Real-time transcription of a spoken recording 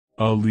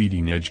A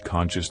leading-edge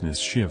consciousness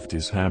shift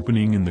is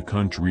happening in the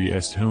country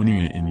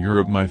Estonia in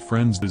Europe, my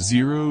friends. The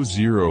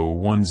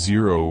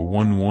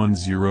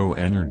 00101110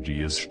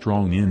 energy is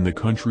strong in the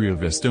country of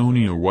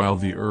Estonia, while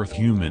the Earth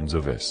humans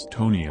of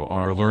Estonia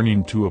are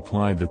learning to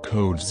apply the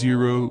code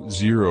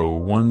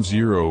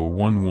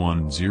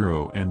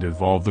 00101110 and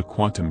evolve the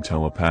quantum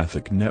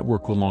telepathic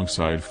network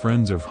alongside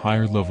friends of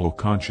higher-level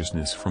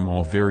consciousness from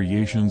all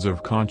variations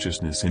of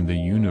consciousness in the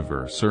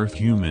universe. Earth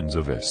humans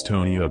of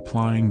Estonia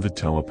applying the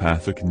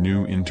telepathic new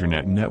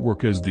internet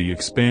network as the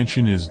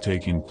expansion is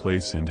taking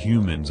place, and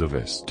humans of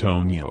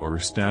Estonia are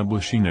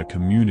establishing a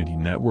community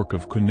network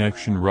of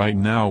connection right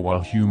now,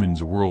 while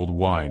humans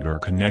worldwide are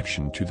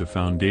connection to the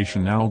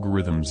foundation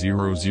algorithm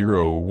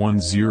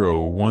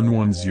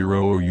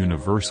 00101110, a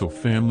universal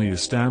family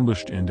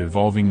established and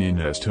evolving in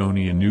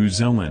Estonia, New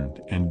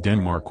Zealand, and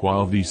Denmark.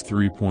 While these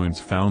 3 points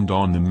found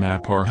on the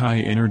map are high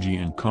energy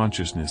and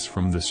consciousness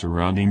from the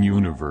surrounding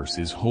universe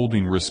is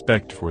holding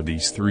respect for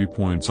these 3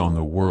 points on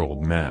the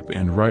world map,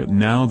 and right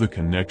now the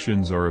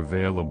connections are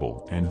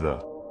available, and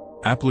the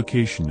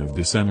application of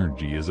this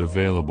energy is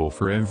available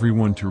for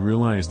everyone to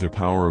realize the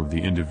power of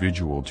the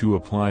individual to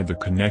apply the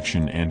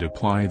connection and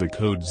apply the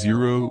code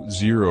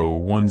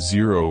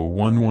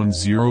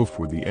 00101110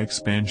 for the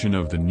expansion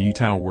of the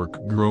network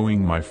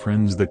growing, my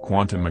friends, the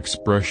quantum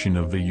expression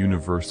of the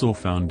universal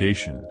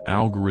foundation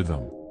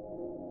algorithm.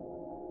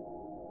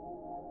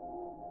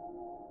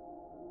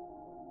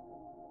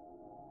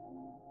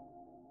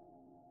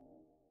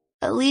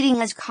 A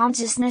leading-edge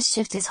consciousness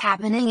shift is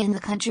happening in the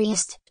country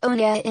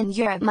Estonia in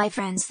Europe, my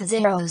friends. The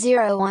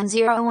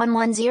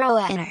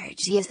 00101110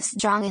 energy is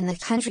strong in the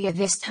country of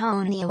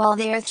Estonia, while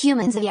the Earth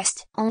humans of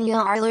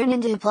Estonia are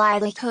learning to apply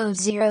the code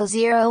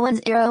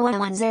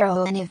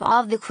 00101110 and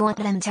evolve the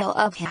quantum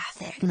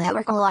telepathic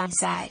network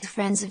alongside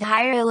friends of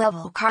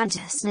higher-level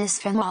consciousness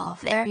from all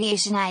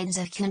variations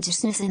of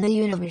consciousness in the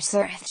universe.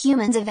 Earth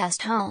humans of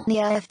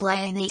Estonia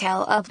applying the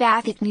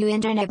telepathic new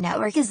internet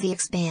network as the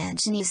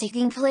expansion is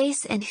taking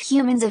place, and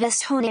humans of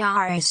Estonia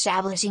are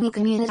establishing a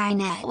community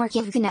network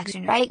of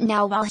connection right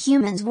now, while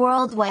humans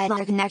worldwide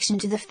are connection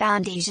to the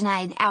foundation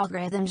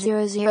algorithm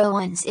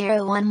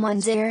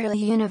 00101110, a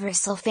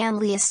universal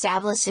family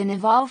established and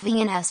evolving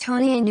in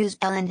Estonia, New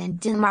Zealand, and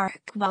Denmark.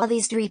 While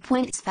these 3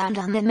 points found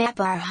on the map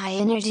are high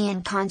energy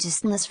and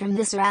consciousness from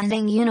the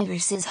surrounding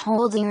universe is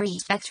holding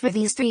respect for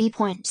these 3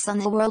 points on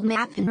the world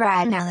map, and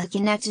right now the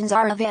connections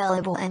are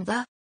available, and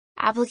the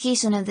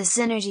application of this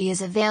energy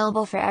is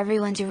available for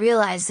everyone to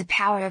realize the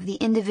power of the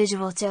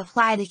individual to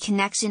apply the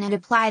connection and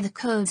apply the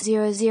code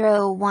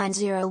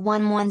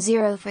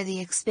 00101110 for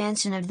the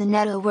expansion of the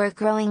network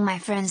growing, my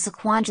friends, the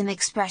quantum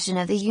expression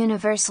of the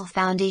universal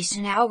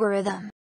foundation algorithm.